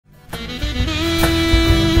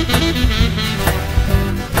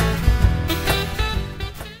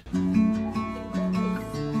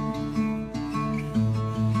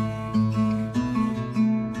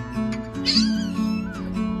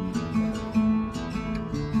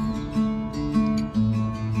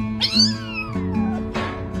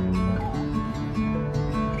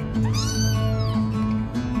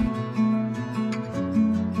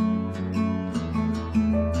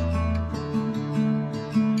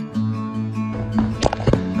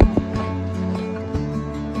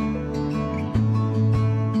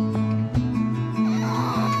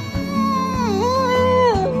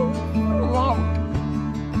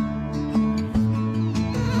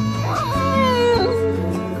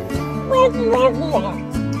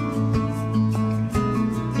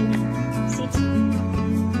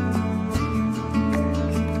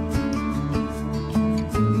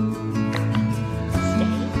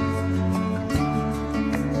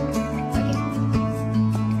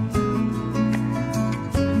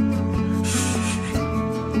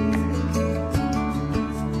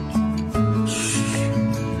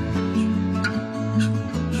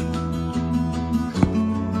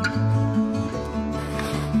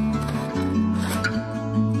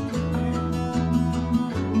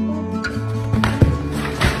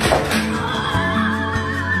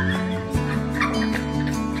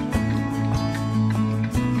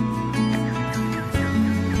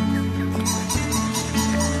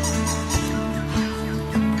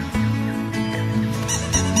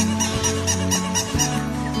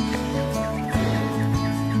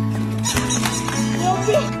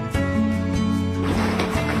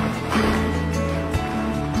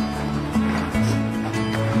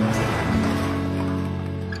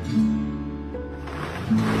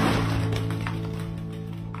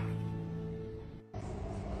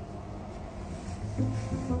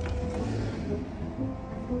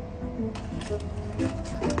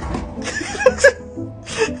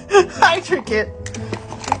Hi, Cricket.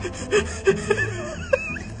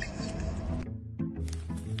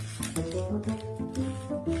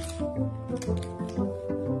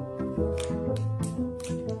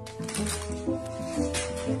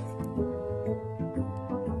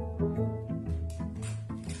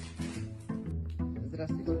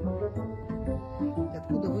 Здравствуйте. Ты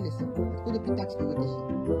откуда вылез? Откуда пятачки вытащил?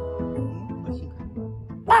 Масенька.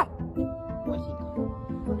 Масенька.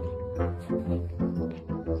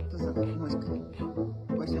 Что за моська?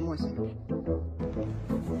 Мося, Мося.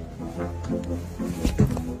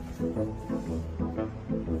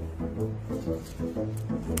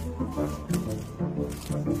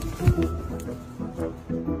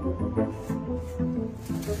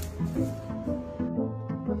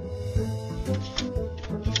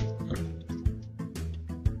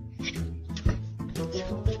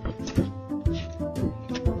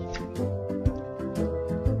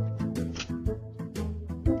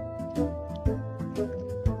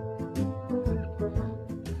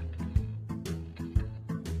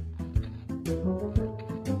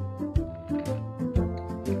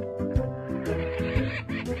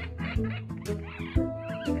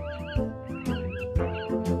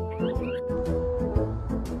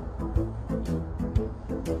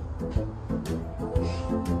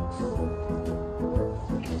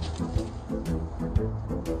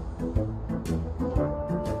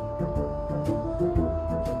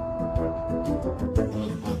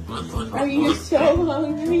 Are you so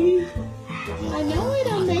hungry? I know it,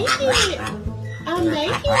 I'm making it. I'm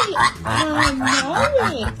making it. I know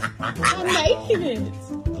it. I'm making it.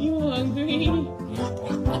 You hungry?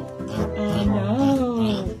 I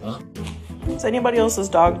know. Does anybody else's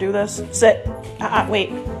dog do this? Sit.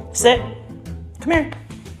 Wait. Sit. Come here.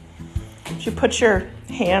 You put your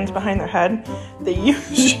hands behind their head. They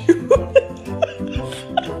use you.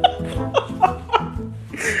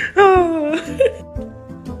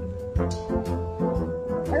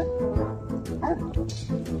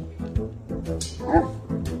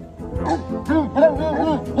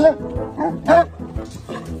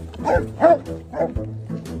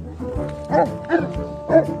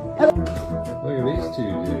 Look at these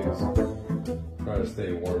two dudes trying to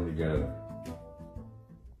stay warm together.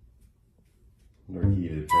 They're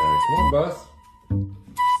heated. Come on, Bus.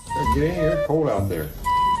 Get in here. It's cold out there.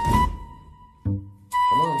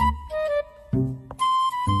 Come on.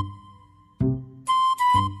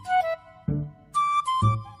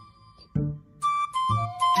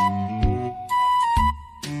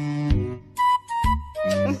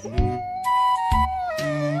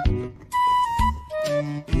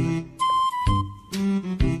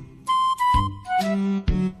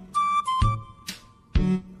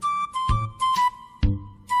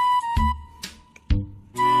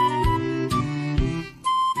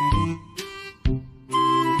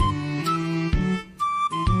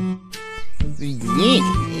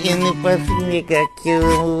 E não posso negar que eu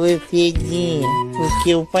vou fedinha, porque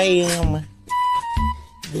eu pai ama.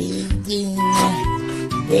 Beijinha,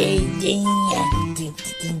 beijinha,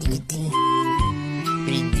 beijinha.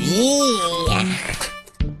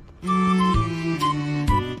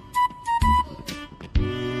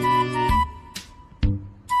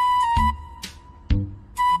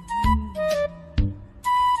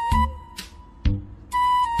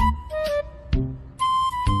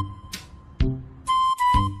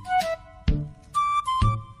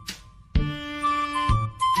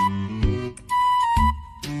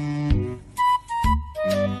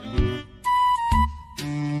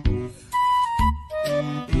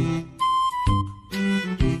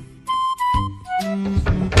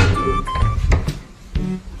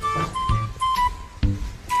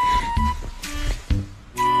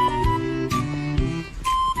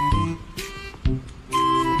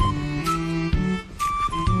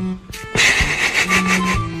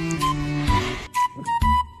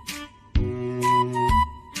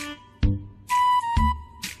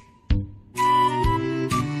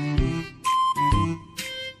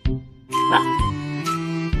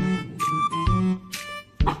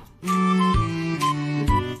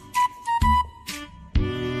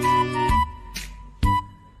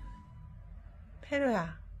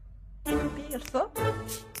 呀？比个手。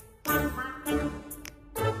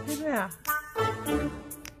比个呀？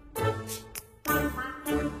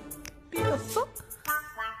比个手。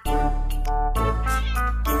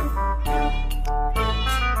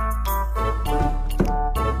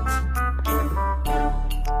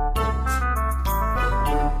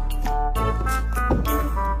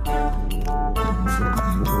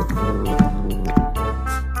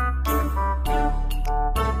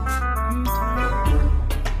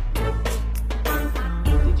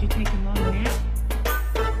Did you take a long nap?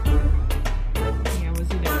 Yeah, was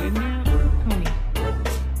it a good nap? Coney.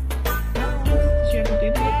 Did you have a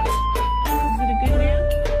good nap? Was it a good nap?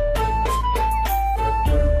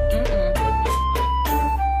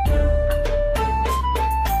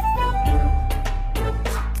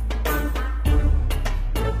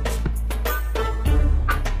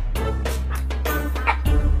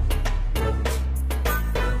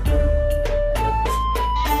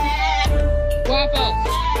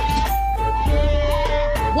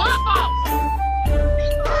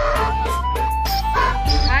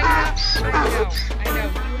 I know.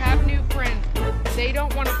 You have new friends. They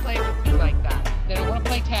don't want to play with you like that. They don't want to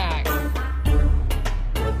play tag.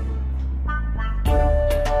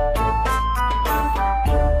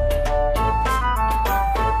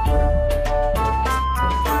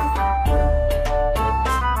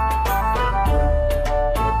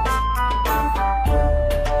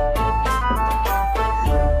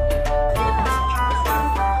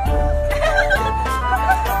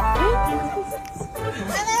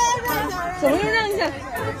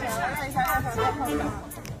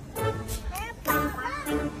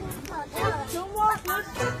周末不是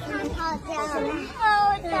吵架了，好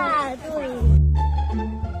大对。